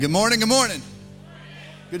Good morning, good morning.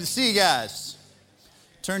 Good to see you guys.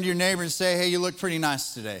 Turn to your neighbor and say, hey, you look pretty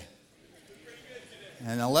nice today.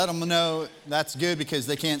 And I'll let them know that's good because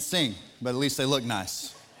they can't sing, but at least they look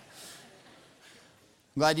nice.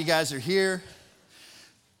 I'm glad you guys are here.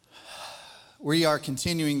 We are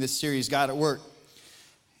continuing this series, God at Work.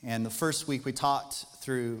 And the first week we talked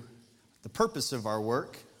through the purpose of our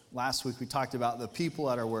work. Last week we talked about the people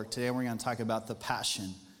at our work. Today we're going to talk about the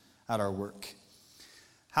passion at our work.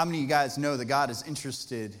 How many of you guys know that God is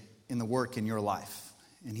interested in the work in your life?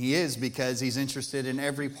 And He is, because He's interested in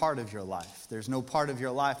every part of your life. There's no part of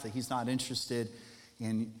your life that He's not interested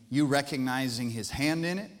in you recognizing His hand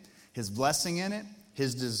in it, His blessing in it,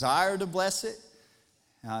 His desire to bless it.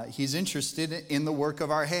 He's interested in the work of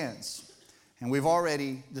our hands. And we've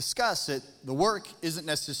already discussed that the work isn't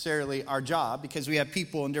necessarily our job because we have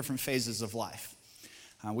people in different phases of life.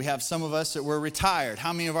 We have some of us that were retired.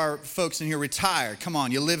 How many of our folks in here retired? Come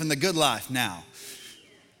on, you live in the good life now.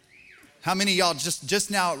 How many of y'all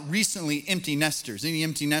just now recently empty nesters? Any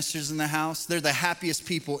empty nesters in the house? They're the happiest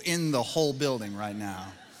people in the whole building right now.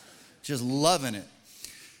 Just loving it.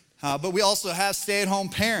 But we also have stay-at-home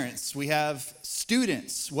parents. We have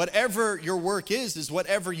students. Whatever your work is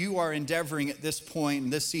whatever you are endeavoring at this point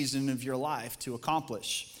in this season of your life to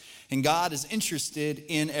accomplish. And God is interested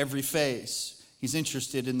in every phase. He's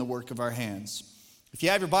interested in the work of our hands. If you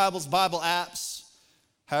have your Bibles, Bible apps,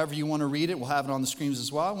 however you want to read it, we'll have it on the screens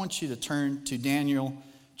as well. I want you to turn to Daniel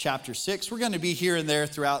chapter 6. We're going to be here and there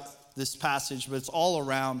throughout this passage, but it's all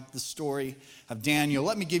around the story of Daniel.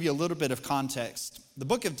 Let me give you a little bit of context. The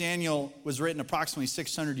book of Daniel was written approximately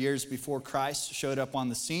 600 years before Christ showed up on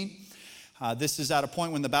the scene. This is at a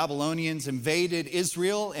point when the Babylonians invaded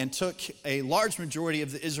Israel and took a large majority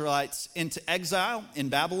of the Israelites into exile in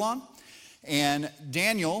Babylon. And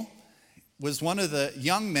Daniel was one of the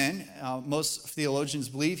young men. Most theologians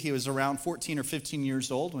believe he was around 14 or 15 years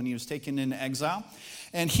old when he was taken into exile.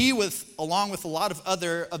 And he, along with a lot of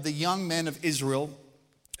other of the young men of Israel,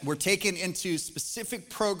 were taken into specific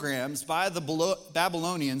programs by the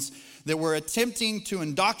Babylonians that were attempting to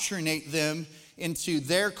indoctrinate them into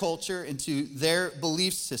their culture, into their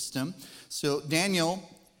belief system. So Daniel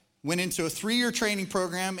went into a 3-year training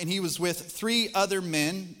program, and he was with 3 other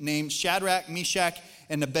men named Shadrach, Meshach,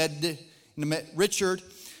 and Richard.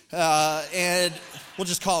 And we'll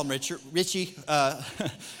just call him Richie.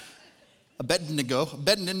 Abednego.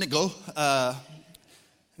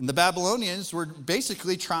 And the Babylonians were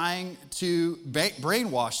basically trying to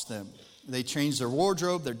brainwash them. They changed their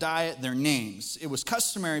wardrobe, their diet, their names. It was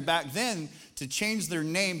customary back then to change their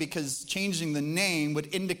name because changing the name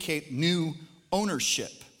would indicate new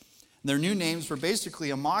ownership. Their new names were basically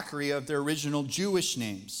a mockery of their original Jewish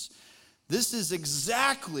names. This is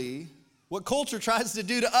exactly what culture tries to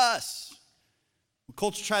do to us. What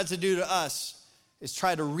culture tries to do to us is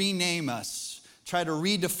try to rename us, try to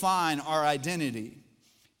redefine our identity.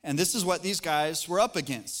 And this is what these guys were up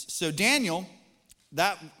against. So Daniel,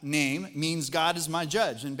 that name means God is my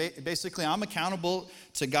judge. And basically I'm accountable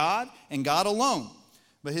to God and God alone.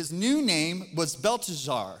 But his new name was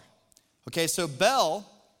Belteshazzar. Okay, so Bel,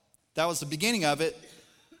 that was the beginning of it.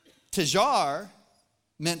 Tejar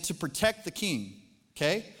meant to protect the king,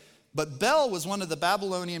 okay? But Bel was one of the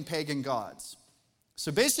Babylonian pagan gods.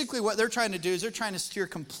 So basically what they're trying to do is they're trying to steer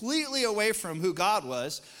completely away from who God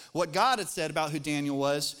was, what God had said about who Daniel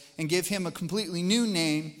was, and give him a completely new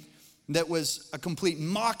name that was a complete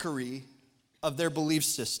mockery of their belief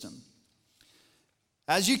system.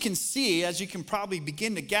 As you can see, as you can probably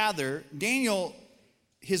begin to gather, Daniel,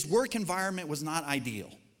 his work environment was not ideal.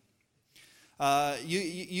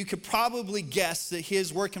 You could probably guess that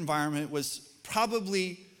his work environment was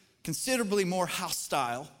probably considerably more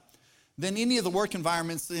hostile than any of the work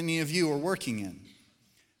environments that any of you are working in.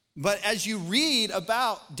 But as you read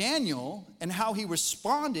about Daniel and how he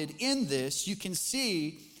responded in this, you can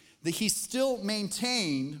see that he still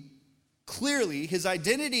maintained clearly his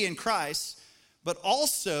identity in Christ, but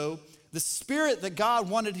also the spirit that God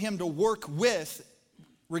wanted him to work with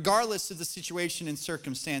regardless of the situation and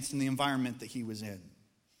circumstance and the environment that he was in.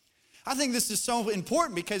 I think this is so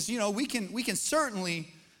important because, we can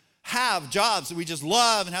certainly have jobs that we just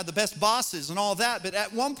love and have the best bosses and all that, but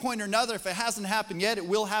at one point or another, if it hasn't happened yet, it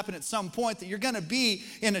will happen at some point, that you're going to be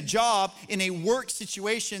in a job, in a work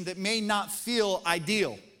situation that may not feel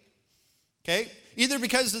ideal. Okay? Either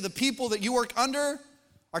because of the people that you work under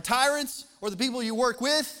are tyrants, or the people you work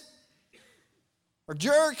with are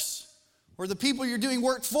jerks, or the people you're doing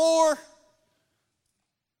work for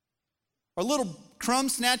are little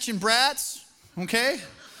crumb-snatching brats, okay?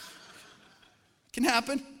 Can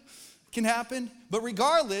happen. But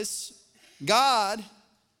regardless, God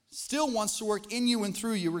still wants to work in you and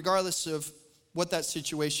through you, regardless of what that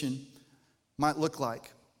situation might look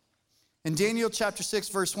like. In Daniel chapter 6,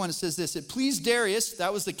 verse 1, it says this: "It pleased Darius,"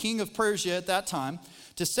 that was the king of Persia at that time,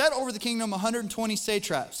 "to set over the kingdom 120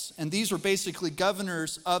 satraps." And these were basically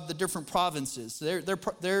governors of the different provinces.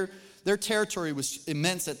 Their territory was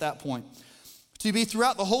immense at that point. "To be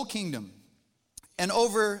throughout the whole kingdom. And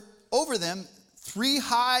over them 3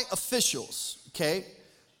 high officials," okay,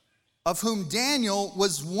 "of whom Daniel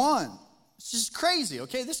was one." It's just crazy,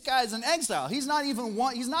 okay? This guy's in exile. He's not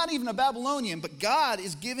even a Babylonian, but God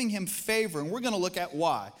is giving him favor, and we're going to look at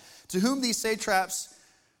why. "To whom these satraps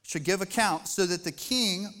should give account, so that the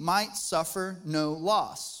king might suffer no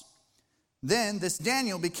loss. Then this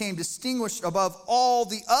Daniel became distinguished above all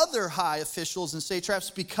the other high officials and satraps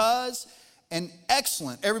because an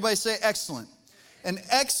excellent," everybody say excellent, "an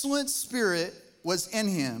excellent spirit was in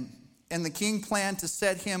him, and the king planned to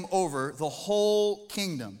set him over the whole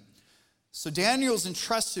kingdom." So Daniel's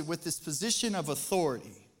entrusted with this position of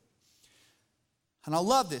authority. And I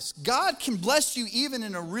love this. God can bless you even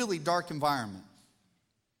in a really dark environment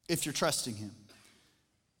if you're trusting him.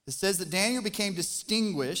 It says that Daniel became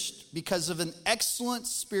distinguished because of an excellent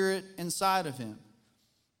spirit inside of him.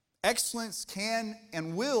 Excellence can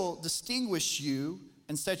and will distinguish you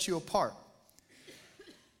and set you apart.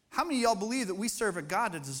 How many of y'all believe that we serve a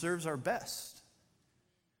God that deserves our best?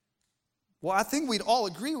 Well, I think we'd all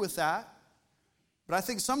agree with that. But I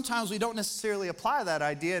think sometimes we don't necessarily apply that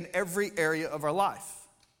idea in every area of our life.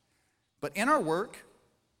 But in our work,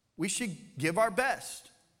 we should give our best.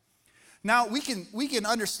 Now, we can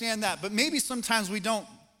understand that, but maybe sometimes we don't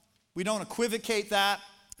equivocate that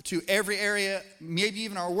to every area, maybe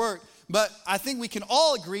even our work. But I think we can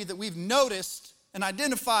all agree that we've noticed and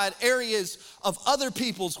identified areas of other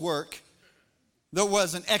people's work that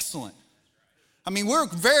wasn't excellent. I mean,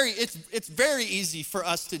 it's very easy for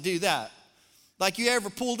us to do that. Like, you ever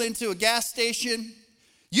pulled into a gas station?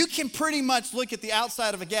 You can pretty much look at the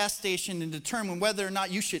outside of a gas station and determine whether or not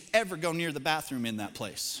you should ever go near the bathroom in that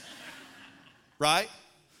place. Right?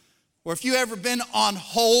 Or if you ever been on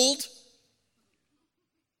hold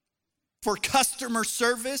for customer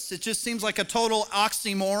service, it just seems like a total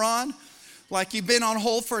oxymoron. Like, you've been on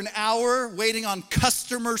hold for an hour waiting on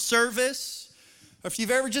customer service. Or if you've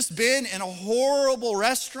ever just been in a horrible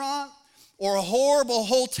restaurant or a horrible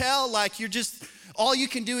hotel, like all you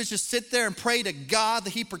can do is just sit there and pray to God that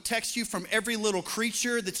he protects you from every little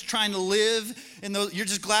creature that's trying to live in those. You're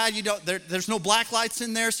just glad there's no black lights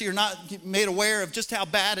in there, so you're not made aware of just how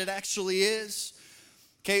bad it actually is.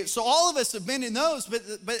 Okay, so all of us have been in those,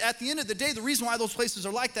 but at the end of the day, the reason why those places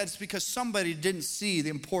are like that is because somebody didn't see the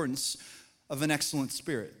importance of an excellent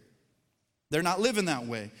spirit. They're not living that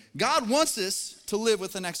way. God wants us to live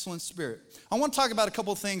with an excellent spirit. I want to talk about a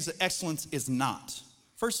couple of things that excellence is not.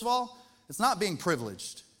 First of all, it's not being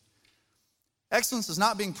privileged. Excellence is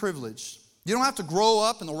not being privileged. You don't have to grow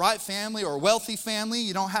up in the right family or a wealthy family.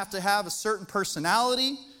 You don't have to have a certain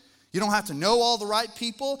personality. You don't have to know all the right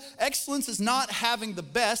people. Excellence is not having the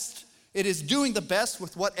best. It is doing the best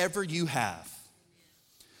with whatever you have.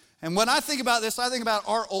 And when I think about this, I think about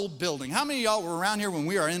our old building. How many of y'all were around here when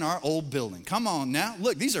we were in our old building? Come on now.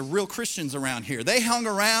 Look, these are real Christians around here. They hung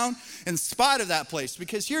around in spite of that place.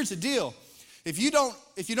 Because here's the deal. If you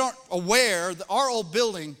don't aware, our old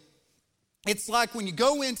building, it's like when you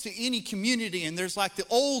go into any community and there's like the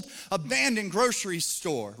old abandoned grocery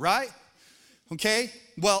store, right? Okay?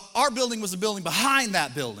 Well, our building was the building behind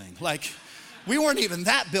that building. Like, we weren't even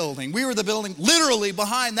that building. We were the building literally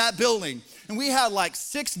behind that building. And we had like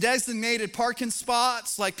 6 designated parking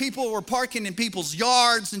spots. Like, people were parking in people's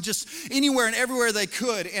yards and just anywhere and everywhere they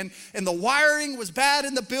could. And the wiring was bad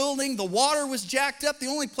in the building. The water was jacked up. The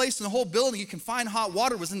only place in the whole building you can find hot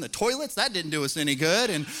water was in the toilets. That didn't do us any good.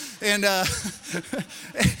 And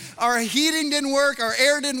our heating didn't work. Our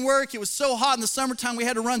air didn't work. It was so hot in the summertime we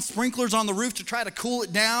had to run sprinklers on the roof to try to cool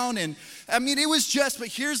it down. And I mean, it was just, but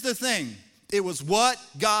here's the thing. It was what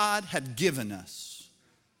God had given us.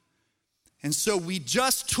 And so we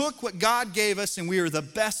just took what God gave us and we were the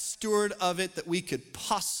best steward of it that we could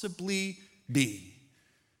possibly be.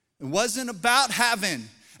 It wasn't about heaven.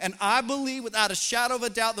 And I believe without a shadow of a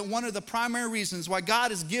doubt that one of the primary reasons why God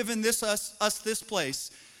has given us this place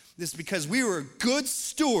is because we were good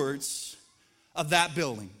stewards of that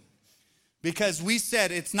building. Because we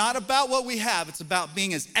said it's not about what we have, it's about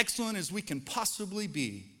being as excellent as we can possibly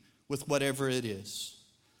be with whatever it is.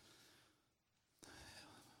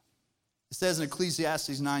 It says in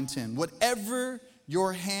Ecclesiastes 9:10, whatever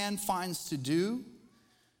your hand finds to do,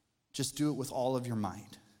 just do it with all of your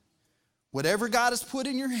might. Whatever God has put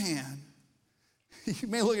in your hand, you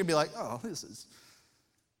may look and be like, oh, this is.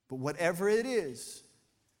 But whatever it is,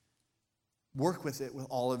 work with it with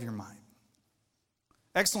all of your might.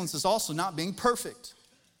 Excellence is also not being perfect.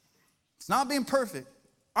 It's not being perfect.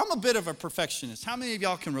 I'm a bit of a perfectionist. How many of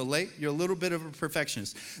y'all can relate? You're a little bit of a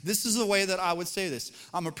perfectionist. This is the way that I would say this.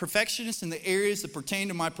 I'm a perfectionist in the areas that pertain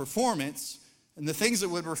to my performance and the things that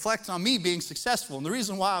would reflect on me being successful. And the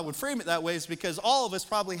reason why I would frame it that way is because all of us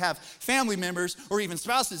probably have family members or even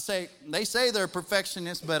spouses say they're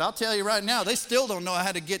perfectionists, but I'll tell you right now, they still don't know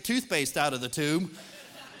how to get toothpaste out of the tube.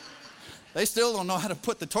 They still don't know how to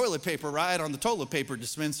put the toilet paper right on the toilet paper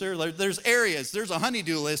dispenser. There's a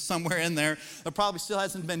honey-do list somewhere in there that probably still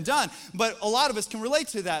hasn't been done. But a lot of us can relate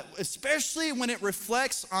to that, especially when it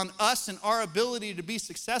reflects on us and our ability to be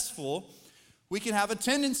successful. We can have a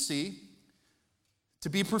tendency to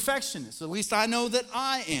be perfectionists. At least I know that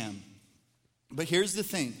I am. But here's the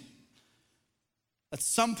thing. At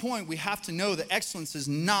some point, we have to know that excellence is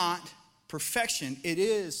not perfection. It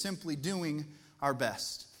is simply doing our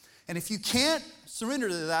best. And if you can't surrender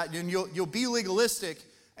to that, then you'll be legalistic,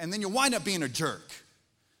 and then you'll wind up being a jerk.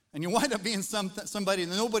 And you'll wind up being somebody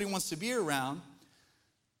that nobody wants to be around.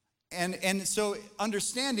 And so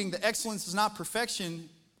understanding that excellence is not perfection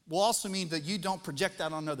will also mean that you don't project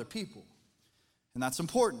that on other people. And that's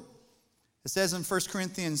important. It says in 1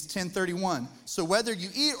 Corinthians 10:31, so whether you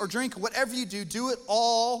eat or drink, whatever you do, do it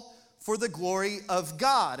all for the glory of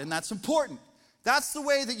God. And that's important. That's the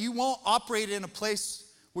way that you won't operate in a place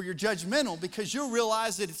where you're judgmental, because you'll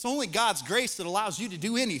realize that it's only God's grace that allows you to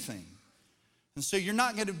do anything. And so you're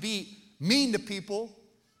not going to be mean to people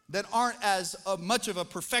that aren't as much of a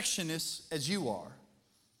perfectionist as you are.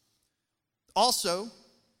 Also,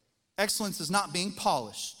 excellence is not being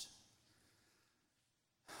polished.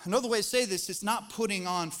 Another way to say this, it's not putting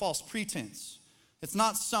on false pretense. It's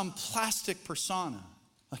not some plastic persona.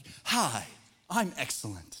 Like, hi, I'm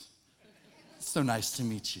excellent. It's so nice to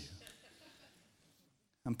meet you.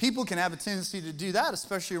 And people can have a tendency to do that,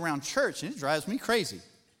 especially around church, and it drives me crazy.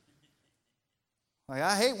 Like,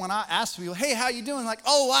 I hate when I ask people, hey, how you doing? Like,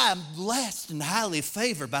 oh, I'm blessed and highly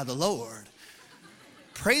favored by the Lord.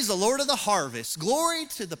 Praise the Lord of the harvest. Glory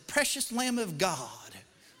to the precious Lamb of God.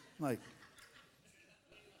 Like,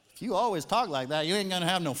 if you always talk like that, you ain't going to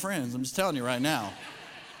have no friends. I'm just telling you right now.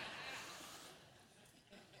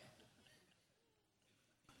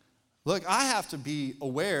 Look, I have to be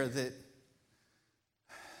aware that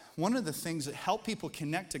one of the things that help people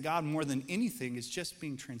connect to God more than anything is just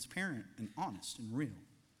being transparent and honest and real.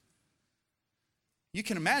 You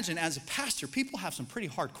can imagine, as a pastor, people have some pretty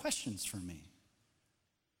hard questions for me.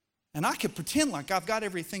 And I could pretend like I've got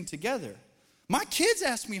everything together. My kids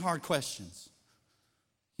ask me hard questions,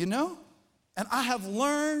 you know? And I have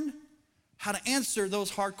learned how to answer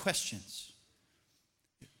those hard questions.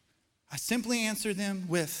 I simply answer them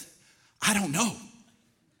with, I don't know.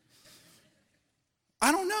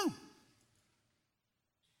 I don't know.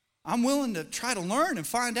 I'm willing to try to learn and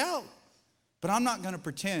find out, but I'm not going to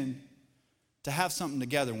pretend to have something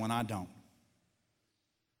together when I don't.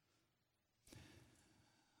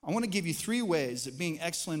 I want to give you 3 ways that being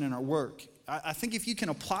excellent in our work. I think if you can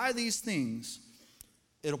apply these things,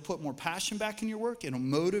 it'll put more passion back in your work. It'll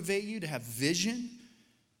motivate you to have vision.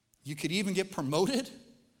 You could even get promoted.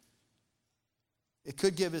 It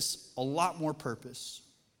could give us a lot more purpose.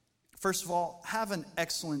 First of all, have an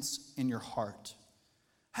excellence in your heart.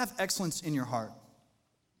 Have excellence in your heart.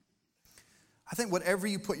 I think whatever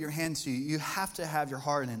you put your hand to, you have to have your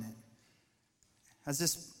heart in it. As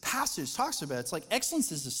this passage talks about, it's like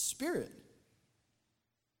excellence is a spirit.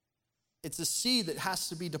 It's a seed that has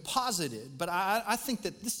to be deposited. But I think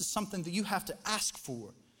that this is something that you have to ask for,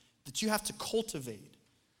 that you have to cultivate.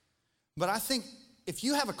 But I think if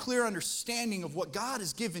you have a clear understanding of what God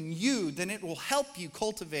has given you, then it will help you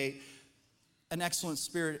cultivate an excellent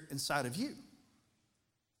spirit inside of you.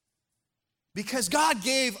 Because God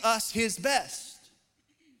gave us his best.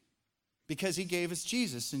 Because he gave us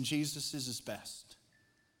Jesus, and Jesus is his best.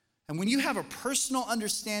 And when you have a personal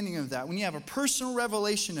understanding of that, when you have a personal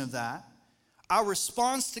revelation of that, our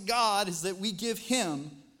response to God is that we give him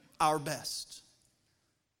our best.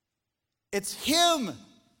 It's him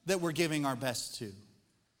that we're giving our best to.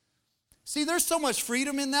 See, there's so much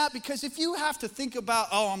freedom in that, because if you have to think about,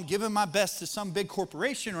 oh, I'm giving my best to some big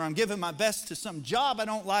corporation, or I'm giving my best to some job I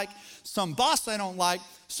don't like, some boss I don't like,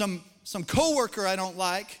 some coworker I don't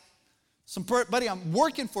like, somebody I'm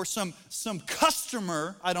working for, some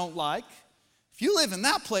customer I don't like. If you live in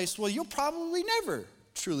that place, well, you'll probably never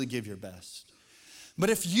truly give your best. But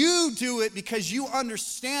if you do it because you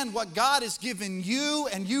understand what God has given you,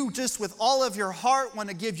 and you just with all of your heart want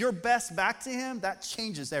to give your best back to him, that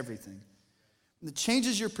changes everything. It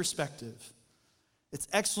changes your perspective. It's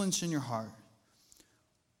excellence in your heart.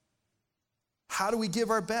 How do we give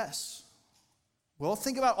our best? Well,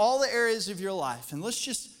 think about all the areas of your life, and let's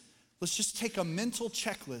just take a mental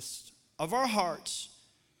checklist of our hearts.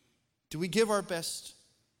 Do we give our best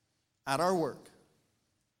at our work?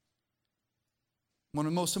 One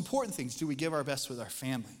of the most important things, do we give our best with our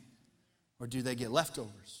family? Or do they get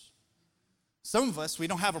leftovers? Some of us, we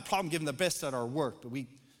don't have a problem giving the best at our work, but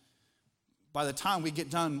by the time we get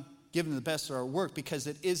done giving the best at our work, because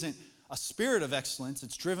it isn't a spirit of excellence,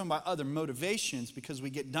 it's driven by other motivations, because we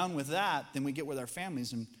get done with that, then we get with our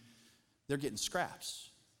families and they're getting scraps.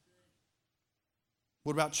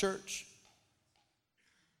 What about church?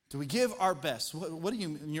 Do we give our best? What do you,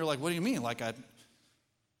 and you're like, what do you mean? Like I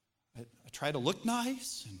try to look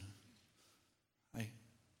nice, and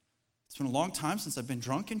it's been a long time since I've been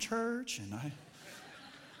drunk in church, and I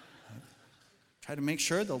try to make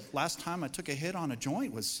sure the last time I took a hit on a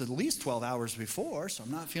joint was at least 12 hours before, so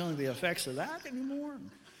I'm not feeling the effects of that anymore.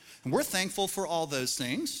 And we're thankful for all those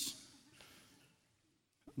things.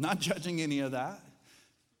 Not judging any of that.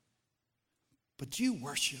 But do you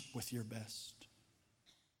worship with your best?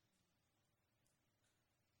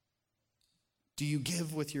 Do you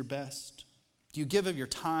give with your best? Do you give of your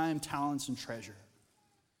time, talents, and treasure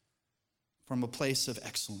from a place of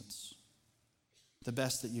excellence, the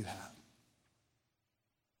best that you have?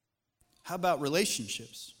 How about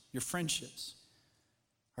relationships, your friendships?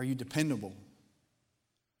 Are you dependable?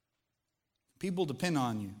 People depend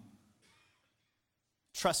on you.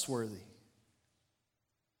 Trustworthy.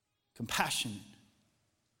 Compassionate.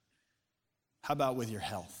 How about with your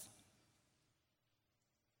health?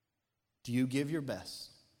 Do you give your best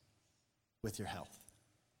with your health?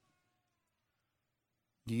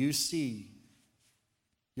 Do you see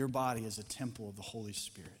your body as a temple of the Holy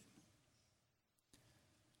Spirit?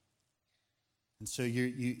 And so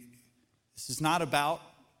this is not about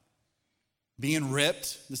being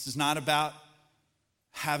ripped. This is not about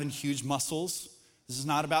having huge muscles. This is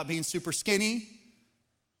not about being super skinny.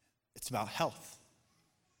 It's about health.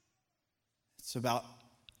 It's about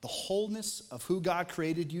the wholeness of who God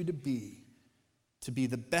created you to be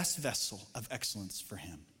the best vessel of excellence for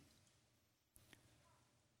him.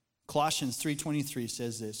 Colossians 3:23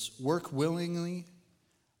 says this, work willingly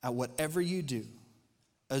at whatever you do,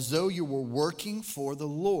 as though you were working for the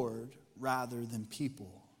Lord rather than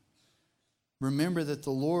people. Remember that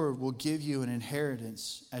the Lord will give you an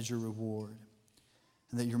inheritance as your reward,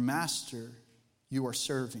 and that your master you are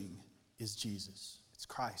serving is Jesus. It's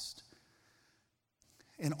Christ.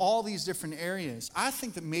 In all these different areas, I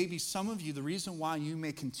think that maybe some of you, the reason why you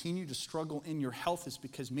may continue to struggle in your health is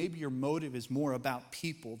because maybe your motive is more about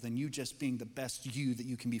people than you just being the best you that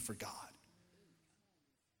you can be for God.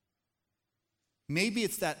 Maybe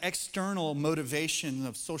it's that external motivation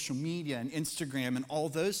of social media and Instagram and all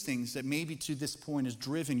those things that maybe to this point has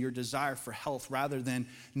driven your desire for health rather than,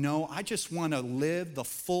 no, I just want to live the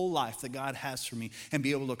full life that God has for me and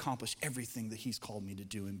be able to accomplish everything that he's called me to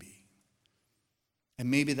do and be. And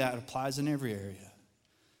maybe that applies in every area.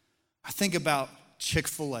 I think about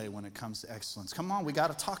Chick-fil-A when it comes to excellence. Come on, we got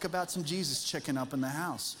to talk about some Jesus chicken up in the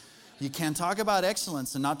house. You can't talk about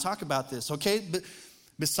excellence and not talk about this, okay? But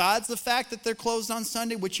besides the fact that they're closed on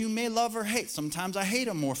Sunday, which you may love or hate. Sometimes I hate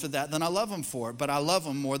them more for that than I love them for it. But I love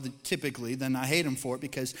them more typically than I hate them for it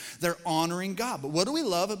because they're honoring God. But what do we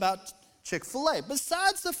love about Chick-fil-A?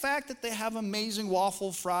 Besides the fact that they have amazing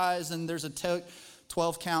waffle fries and there's a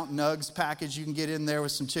 12-count nugs package you can get in there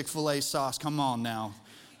with some Chick-fil-A sauce. Come on now.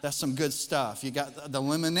 That's some good stuff. You got the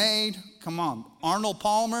lemonade. Come on. Arnold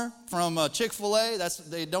Palmer from Chick-fil-A.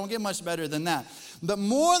 They don't get much better than that. But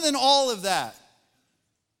more than all of that,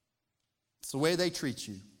 it's the way they treat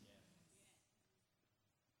you.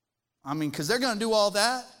 I mean, because they're going to do all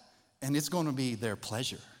that, and it's going to be their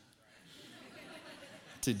pleasure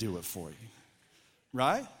to do it for you.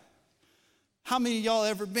 Right? How many of y'all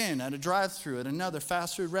ever been at a drive-thru at another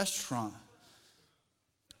fast food restaurant?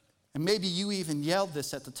 And maybe you even yelled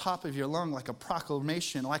this at the top of your lung like a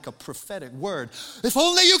proclamation, like a prophetic word. If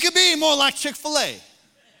only you could be more like Chick-fil-A.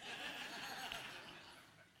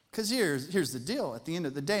 Because here's the deal. At the end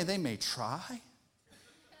of the day, they may try.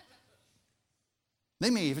 They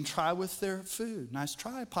may even try with their food. Nice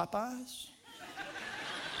try, Popeyes.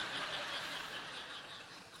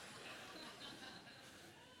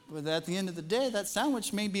 But at the end of the day, that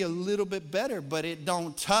sandwich may be a little bit better, but it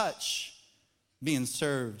don't touch being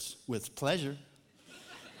served with pleasure.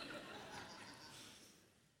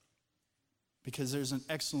 Because there's an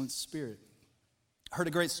excellent spirit. I heard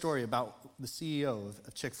a great story about the CEO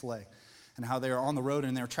of Chick-fil-A and how they were on the road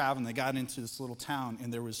and they were traveling. They got into this little town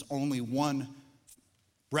and there was only one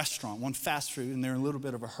restaurant, one fast food, and they're in a little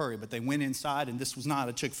bit of a hurry, but they went inside, and this was not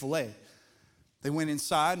a Chick-fil-A. They went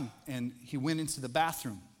inside, and he went into the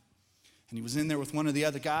bathroom, and he was in there with one of the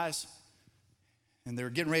other guys, and they were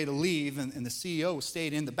getting ready to leave, and the CEO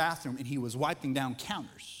stayed in the bathroom, and he was wiping down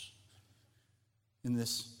counters in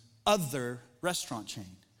this other restaurant chain.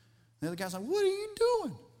 And the other guy's like, what are you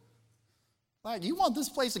doing? Like, you want this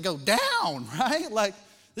place to go down, right? Like,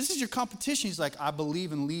 this is your competition. He's like, I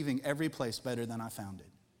believe in leaving every place better than I found it.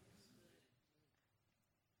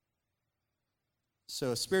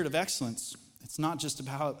 So a spirit of excellence, it's not just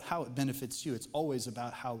about how it benefits you. It's always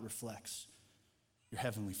about how it reflects your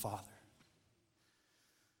Heavenly Father.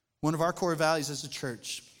 One of our core values as a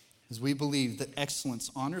church is we believe that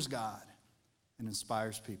excellence honors God and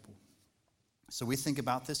inspires people. So we think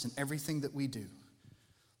about this in everything that we do.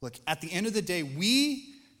 Look, at the end of the day,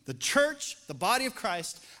 the church, the body of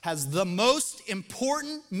Christ, has the most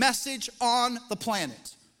important message on the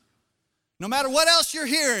planet. No matter what else you're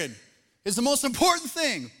hearing, is the most important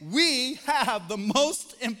thing. We have the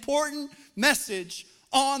most important message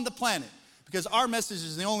on the planet because our message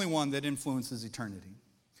is the only one that influences eternity.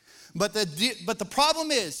 But the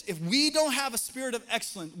problem is, if we don't have a spirit of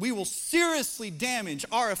excellence, we will seriously damage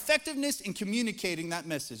our effectiveness in communicating that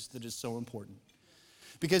message that is so important.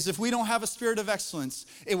 Because if we don't have a spirit of excellence,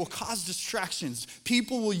 it will cause distractions.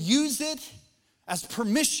 People will use it as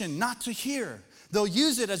permission not to hear. They'll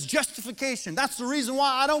use it as justification. That's the reason why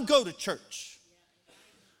I don't go to church.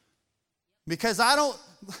 Because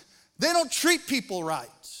they don't treat people right.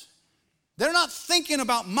 They're not thinking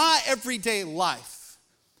about my everyday life.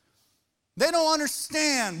 They don't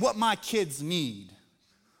understand what my kids need.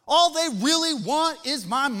 All they really want is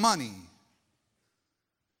my money.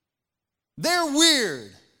 They're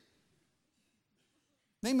weird.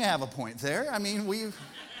 They may have a point there. I mean,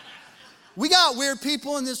 we got weird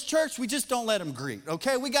people in this church. We just don't let them greet,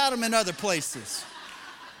 okay? We got them in other places.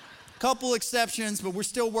 Couple exceptions, but we're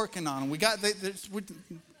still working on them.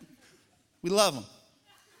 We love them.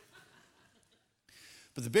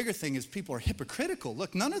 But the bigger thing is people are hypocritical.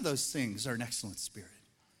 Look, none of those things are an excellent spirit.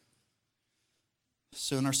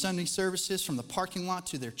 So in our Sunday services, from the parking lot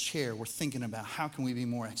to their chair, we're thinking about how can we be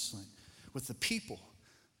more excellent with the people.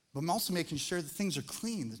 But I'm also making sure that things are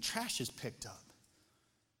clean, the trash is picked up.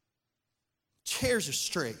 Chairs are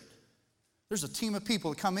straight. There's a team of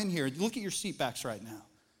people that come in here. Look at your seat backs right now.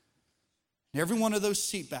 And every one of those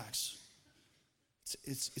seat backs,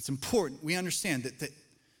 it's important. We understand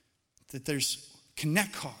that there's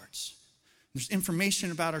connect cards. There's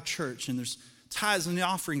information about our church, and there's tithes in the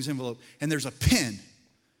offerings envelope, and there's a pin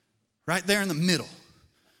right there in the middle,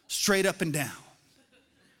 straight up and down.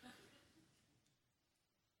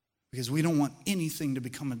 Because we don't want anything to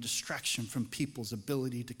become a distraction from people's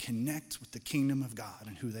ability to connect with the kingdom of God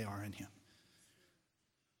and who they are in Him.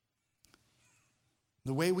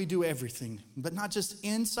 The way we do everything, but not just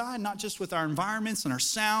inside, not just with our environments and our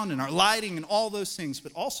sound and our lighting and all those things,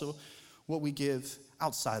 but also what we give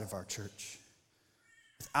outside of our church.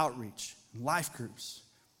 With outreach, life groups,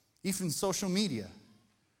 even social media.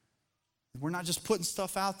 We're not just putting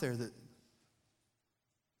stuff out there that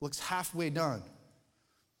looks halfway done.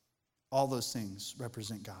 All those things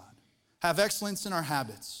represent God. Have excellence in our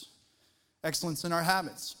habits. Excellence in our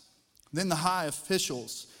habits. Then the high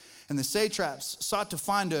officials and the satraps sought to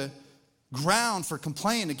find a ground for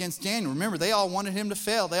complaint against Daniel. Remember, they all wanted him to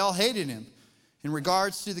fail. They all hated him in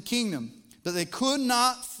regards to the kingdom. But they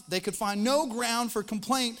could find no ground for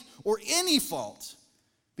complaint or any fault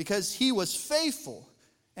because he was faithful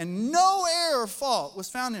and no error or fault was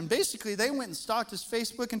found in him. Basically, they went and stalked his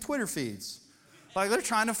Facebook and Twitter feeds. Like they're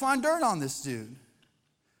trying to find dirt on this dude.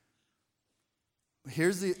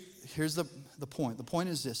 Here's the point. The point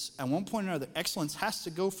is this. At one point or another, excellence has to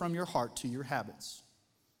go from your heart to your habits.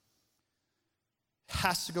 It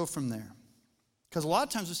has to go from there. Because a lot of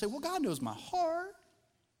times we say, well, God knows my heart.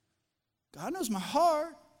 God knows my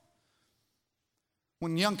heart.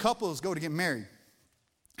 When young couples go to get married,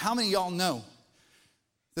 how many of y'all know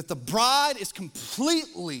that the bride is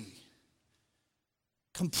completely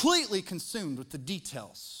consumed with the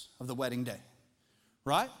details of the wedding day,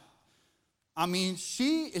 right? I mean,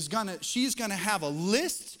 she's gonna have a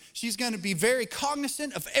list. She's gonna be very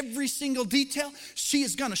cognizant of every single detail. She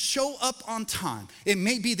is gonna show up on time. It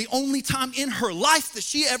may be the only time in her life that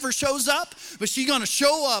she ever shows up, but she's gonna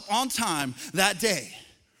show up on time that day.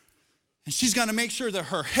 And she's gonna make sure that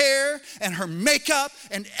her hair and her makeup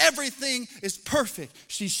and everything is perfect.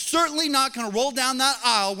 She's certainly not gonna roll down that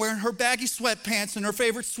aisle wearing her baggy sweatpants and her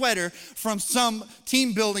favorite sweater from some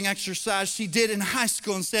team building exercise she did in high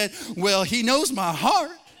school and said, well, he knows my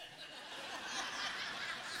heart.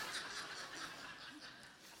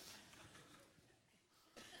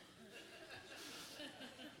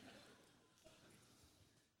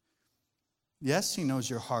 Yes, he knows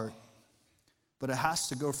your heart, but it has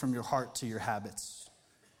to go from your heart to your habits.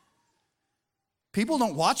 People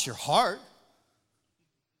don't watch your heart.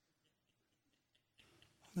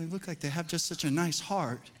 They look like they have just such a nice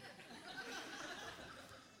heart.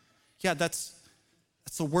 Yeah, that's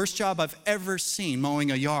the worst job I've ever seen,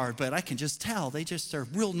 mowing a yard, but I can just tell they just are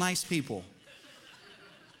real nice people.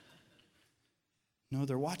 No,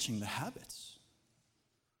 they're watching the habits.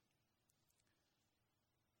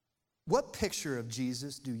 What picture of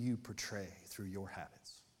Jesus do you portray through your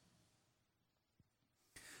habits?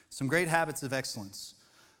 Some great habits of excellence.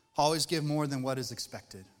 Always give more than what is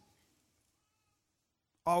expected.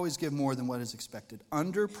 Always give more than what is expected.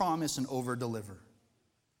 Under promise and over deliver.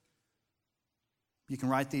 You can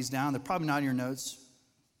write these down. They're probably not in your notes.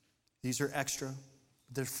 These are extra.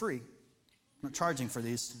 But they're free. I'm not charging for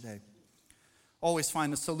these today. Always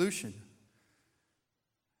find a solution.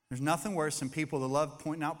 There's nothing worse than people that love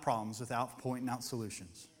pointing out problems without pointing out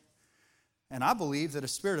solutions. And I believe that a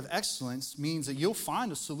spirit of excellence means that you'll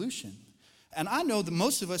find a solution. And I know that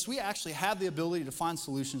most of us, we actually have the ability to find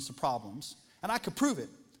solutions to problems. And I could prove it.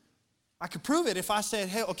 I could prove it if I said,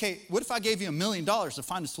 hey, okay, what if I gave you $1 million to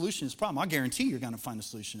find a solution to this problem? I guarantee you're going to find a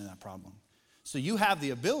solution to that problem. So you have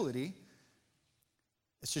the ability.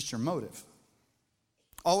 It's just your motive.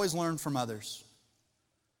 Always learn from others.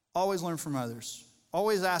 Always learn from others.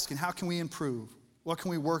 Always asking, how can we improve? What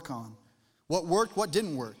can we work on? What worked? What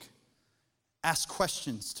didn't work? Ask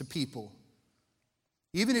questions to people.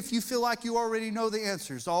 Even if you feel like you already know the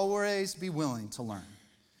answers, always be willing to learn.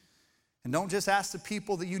 And don't just ask the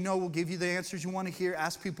people that you know will give you the answers you want to hear.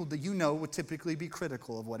 Ask people that you know will typically be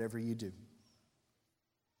critical of whatever you do.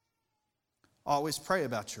 Always pray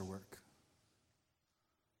about your work.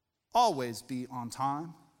 Always be on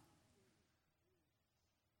time,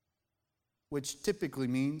 which typically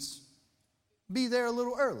means be there a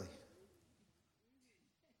little early.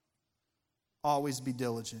 Always be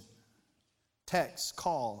diligent. Text,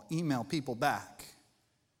 call, email people back.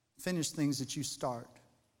 Finish things that you start.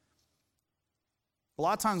 A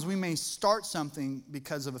lot of times we may start something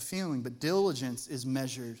because of a feeling, but diligence is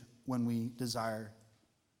measured when we desire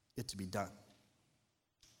it to be done.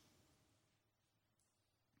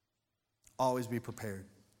 Always be prepared.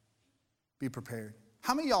 Be prepared.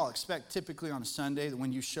 How many of y'all expect typically on a Sunday that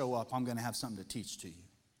when you show up, I'm going to have something to teach to you?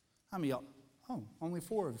 How many of y'all? Oh, only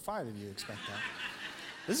 4 or 5 of you expect that.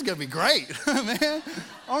 This is going to be great, man.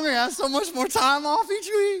 I'm going to have so much more time off each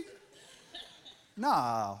week.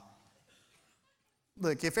 Nah.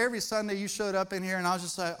 Look, if every Sunday you showed up in here and I was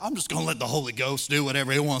just like, I'm just going to let the Holy Ghost do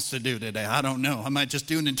whatever he wants to do today. I don't know. I might just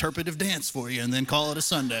do an interpretive dance for you and then call it a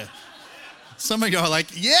Sunday. Some of y'all are like,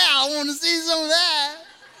 yeah, I want to see some of that.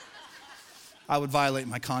 I would violate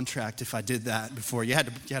my contract if I did that before. You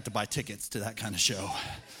had to buy tickets to that kind of show.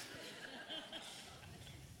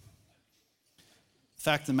 The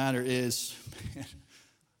fact of the matter is, man,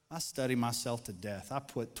 I study myself to death. I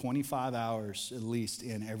put 25 hours at least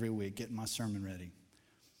in every week getting my sermon ready.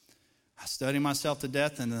 I study myself to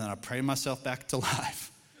death and then I pray myself back to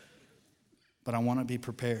life. But I want to be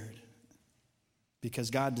prepared because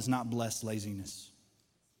God does not bless laziness.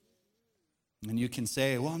 And you can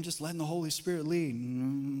say, well, I'm just letting the Holy Spirit lead.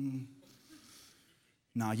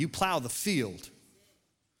 No, you plow the field.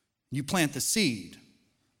 You plant the seed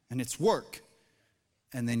and it's work.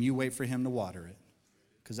 And then you wait for him to water it.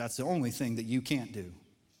 Because that's the only thing that you can't do.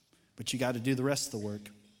 But you got to do the rest of the work.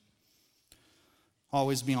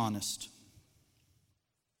 Always be honest.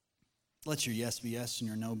 Let your yes be yes and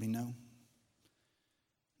your no be no.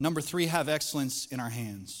 Number 3, have excellence in our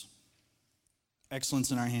hands.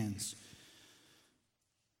 Excellence in our hands.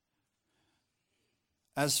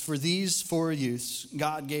 As for these 4 youths,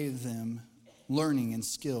 God gave them learning and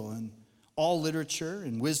skill and all literature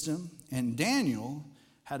and wisdom. And Daniel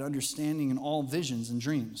had understanding in all visions and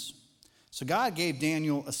dreams. So God gave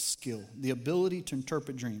Daniel a skill, the ability to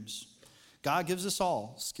interpret dreams. God gives us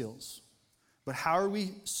all skills. But how are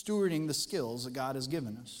we stewarding the skills that God has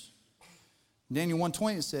given us? Daniel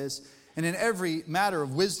 1:20 says, and in every matter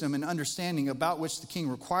of wisdom and understanding about which the king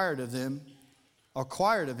required of him,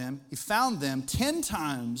 he found them 10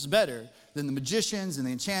 times better than the magicians and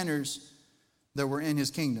the enchanters that were in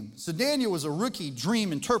his kingdom. So Daniel was a rookie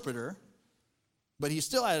dream interpreter, but he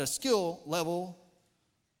still had a skill level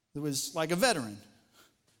that was like a veteran.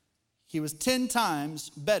 He was 10 times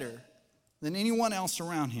better than anyone else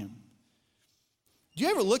around him. Do you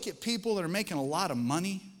ever look at people that are making a lot of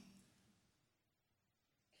money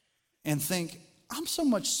and think, I'm so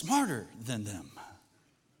much smarter than them?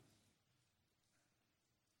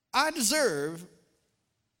 I deserve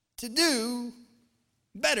to do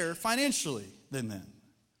better financially than them.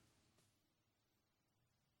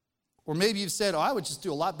 Or maybe you've said, I would just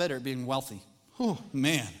do a lot better at being wealthy. Oh,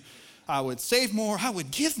 man, I would save more. I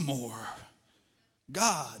would give more.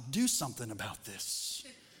 God, do something about this.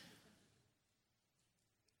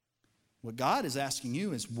 What God is asking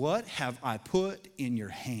you is, what have I put in your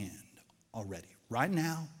hand already? Right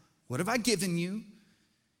now, what have I given you?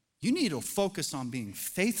 You need to focus on being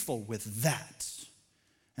faithful with that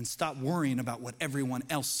and stop worrying about what everyone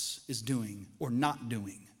else is doing or not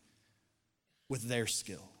doing with their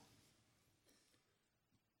skill.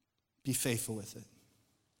 Be faithful with it.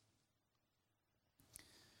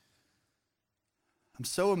 I'm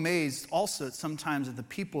so amazed also sometimes at the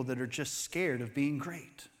people that are just scared of being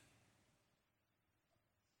great.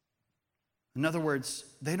 In other words,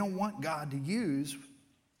 they don't want God to use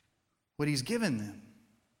what he's given them.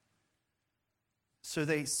 So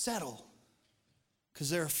they settle because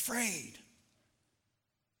they're afraid.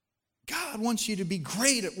 God wants you to be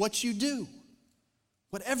great at what you do,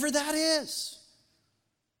 whatever that is,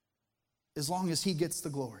 as long as he gets the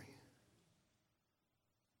glory.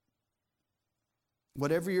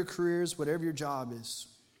 Whatever your career is, whatever your job is,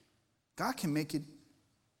 God can make it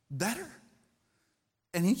better.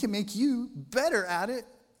 And he can make you better at it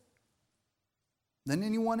than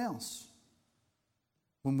anyone else.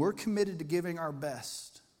 When we're committed to giving our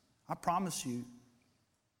best, I promise you,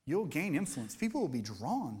 you'll gain influence. People will be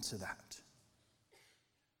drawn to that.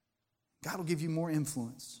 God will give you more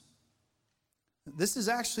influence. This is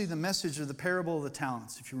actually the message of the parable of the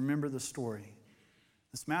talents, if you remember the story.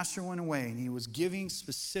 This master went away and he was giving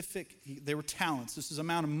there were talents. This is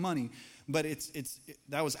amount of money, but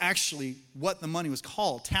that was actually what the money was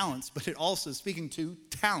called, talents, but it also is speaking to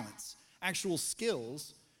talents, actual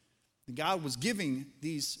skills that God was giving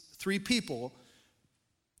these three people.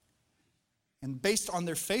 And based on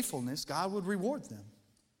their faithfulness, God would reward them.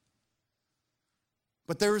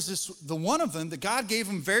 But there was the one of them that God gave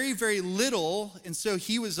him very, very little, and so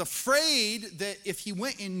he was afraid that if he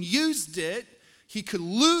went and used it, he could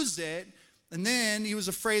lose it, and then he was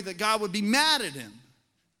afraid that God would be mad at him.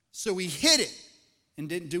 So he hid it and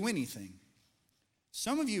didn't do anything.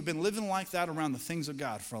 Some of you have been living like that around the things of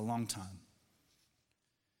God for a long time.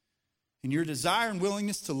 And your desire and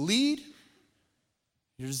willingness to lead,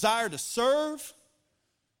 your desire to serve,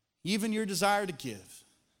 even your desire to give.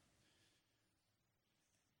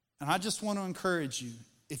 And I just want to encourage you,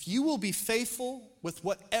 if you will be faithful with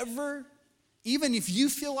whatever, even if you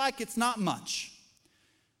feel like it's not much,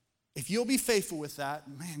 if you'll be faithful with that,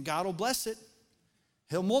 man, God will bless it.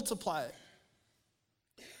 He'll multiply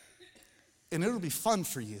it. And it'll be fun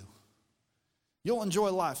for you. You'll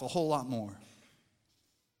enjoy life a whole lot more.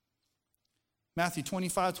 Matthew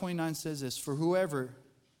 25:29 says this, for whoever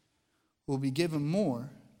will be given more,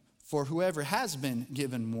 for whoever has been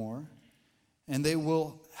given more, and they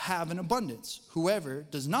will have an abundance. Whoever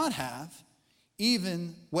does not have,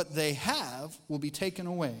 even what they have will be taken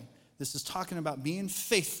away. This is talking about being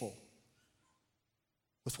faithful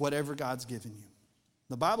with whatever God's given you.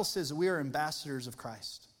 The Bible says that we are ambassadors of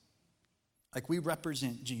Christ. Like we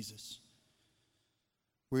represent Jesus.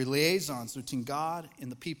 We're liaisons between God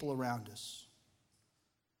and the people around us.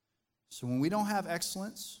 So when we don't have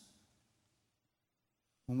excellence,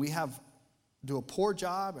 when we do a poor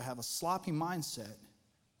job or have a sloppy mindset,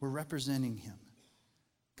 we're representing him.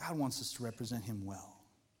 God wants us to represent him well.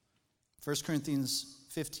 1 Corinthians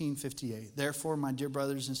 15:58. Therefore, my dear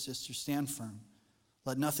brothers and sisters, stand firm.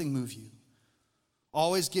 Let nothing move you.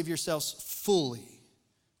 Always give yourselves fully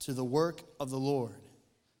to the work of the Lord,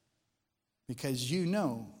 because you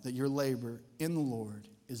know that your labor in the Lord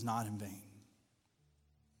is not in vain.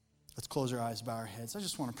 Let's close our eyes, bow our heads. I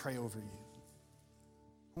just want to pray over you.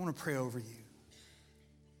 I want to pray over you.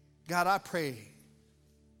 God, I pray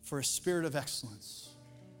for a spirit of excellence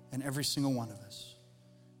in every single one of us.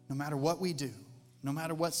 No matter what we do, no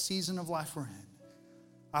matter what season of life we're in,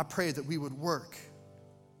 I pray that we would work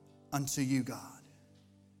unto you, God.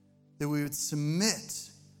 That we would submit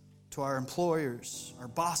to our employers, our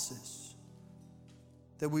bosses.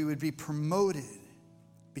 That we would be promoted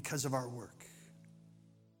because of our work.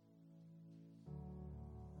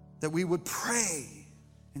 That we would pray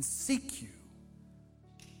and seek you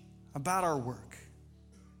about our work.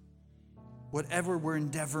 Whatever we're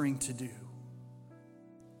endeavoring to do.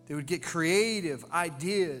 They would get creative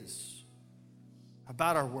ideas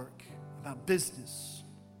about our work, about business,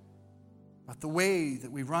 about the way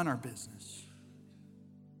that we run our business.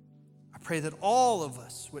 I pray that all of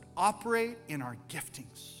us would operate in our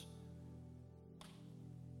giftings.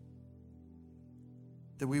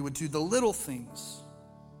 That we would do the little things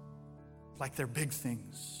like they're big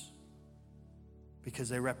things because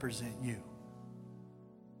they represent you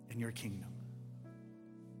and your kingdom.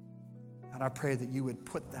 And I pray that you would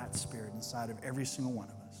put that spirit inside of every single one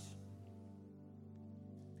of us.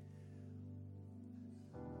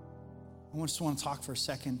 I just want to talk for a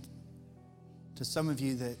second to some of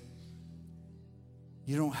you that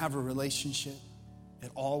you don't have a relationship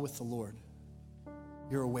at all with the Lord.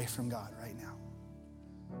 You're away from God right now.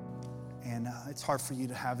 And it's hard for you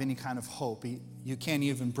to have any kind of hope. You can't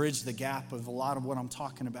even bridge the gap of a lot of what I'm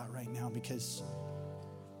talking about right now because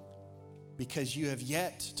you have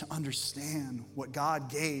yet to understand what God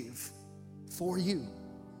gave for you.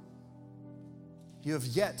 You have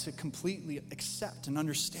yet to completely accept and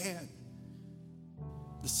understand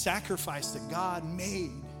the sacrifice that God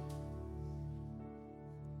made.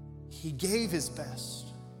 He gave his best.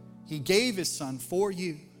 He gave his son for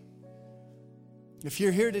you. If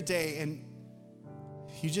you're here today and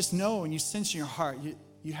you just know and you sense in your heart,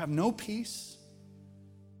 you have no peace,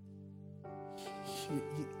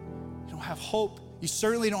 you don't have hope, you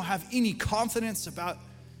certainly don't have any confidence about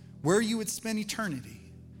where you would spend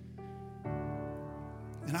eternity.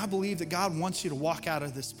 And I believe that God wants you to walk out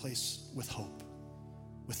of this place with hope,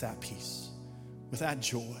 with that peace, with that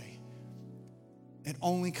joy. It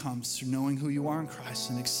only comes through knowing who you are in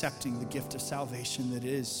Christ and accepting the gift of salvation that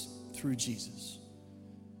is through Jesus.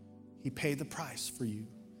 He paid the price for you.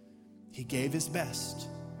 He gave his best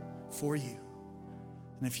for you.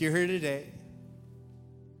 And if you're here today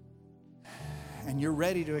and you're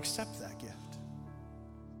ready to accept that gift,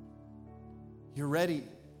 you're ready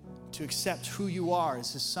to accept who you are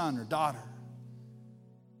as his son or daughter,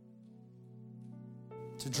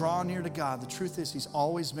 to draw near to God, the truth is he's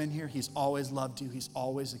always been here. He's always loved you. He's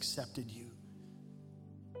always accepted you.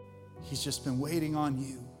 He's just been waiting on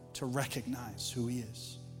you to recognize who he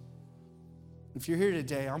is. If you're here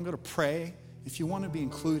today, I'm going to pray. If you want to be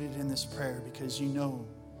included in this prayer because you know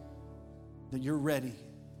that you're ready,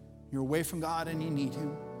 you're away from God and you need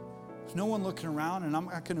him. There's no one looking around, and I'm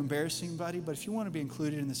not going to embarrass anybody, but if you want to be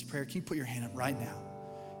included in this prayer, can you put your hand up right now?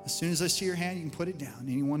 As soon as I see your hand, you can put it down.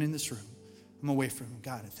 Anyone in this room? I'm away from him.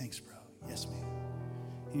 Got it. Thanks, bro. Yes, ma'am.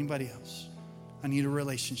 Anybody else? I need a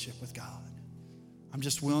relationship with God. I'm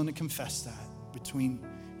just willing to confess that between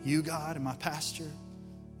you, God, and my pastor.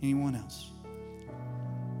 Anyone else?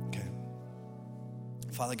 Okay.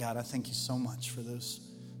 Father God, I thank you so much for those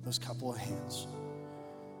couple of hands.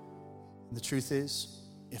 And the truth is,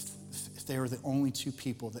 if they were the only two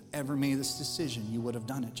people that ever made this decision, you would have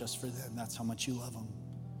done it just for them. That's how much you love them.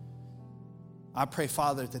 I pray,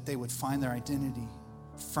 Father, that they would find their identity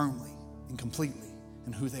firmly and completely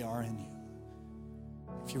in who they are in you.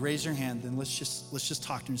 If you raise your hand, then let's just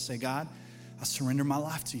talk to him and say, God, I surrender my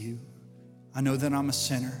life to you. I know that I'm a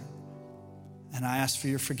sinner, and I ask for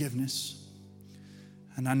your forgiveness.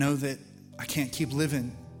 And I know that I can't keep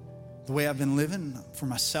living the way I've been living for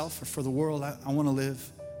myself or for the world. I want to live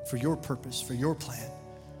for your purpose, for your plan.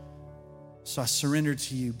 So I surrender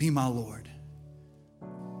to you. Be my Lord.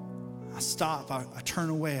 I stop. I turn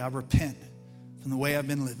away. I repent from the way I've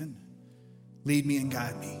been living. Lead me and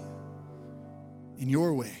guide me in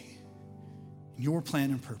your way, in your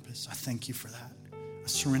plan and purpose. I thank you for that. I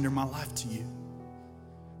surrender my life to you.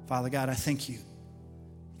 Father God, I thank you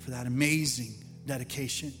for that amazing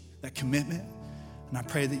dedication, that commitment. And I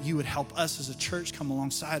pray that you would help us as a church come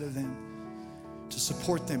alongside of them to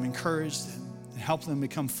support them, encourage them, and help them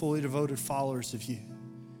become fully devoted followers of you.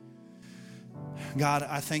 God,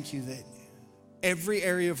 I thank you that every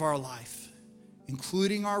area of our life,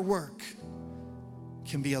 including our work,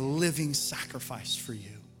 can be a living sacrifice for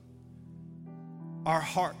you. Our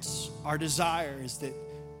hearts, our desire is that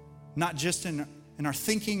not just in our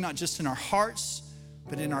thinking, not just in our hearts,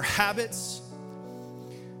 but in our habits,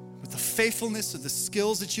 with the faithfulness of the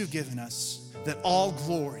skills that you've given us, that all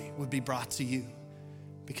glory would be brought to you.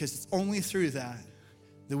 Because it's only through that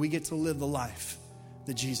we get to live the life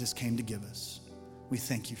that Jesus came to give us. We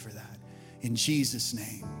thank you for that. In Jesus'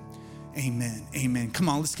 name, amen. Amen. Come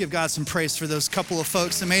on, let's give God some praise for those couple of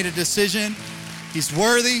folks that made a decision. He's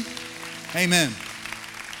worthy. Amen.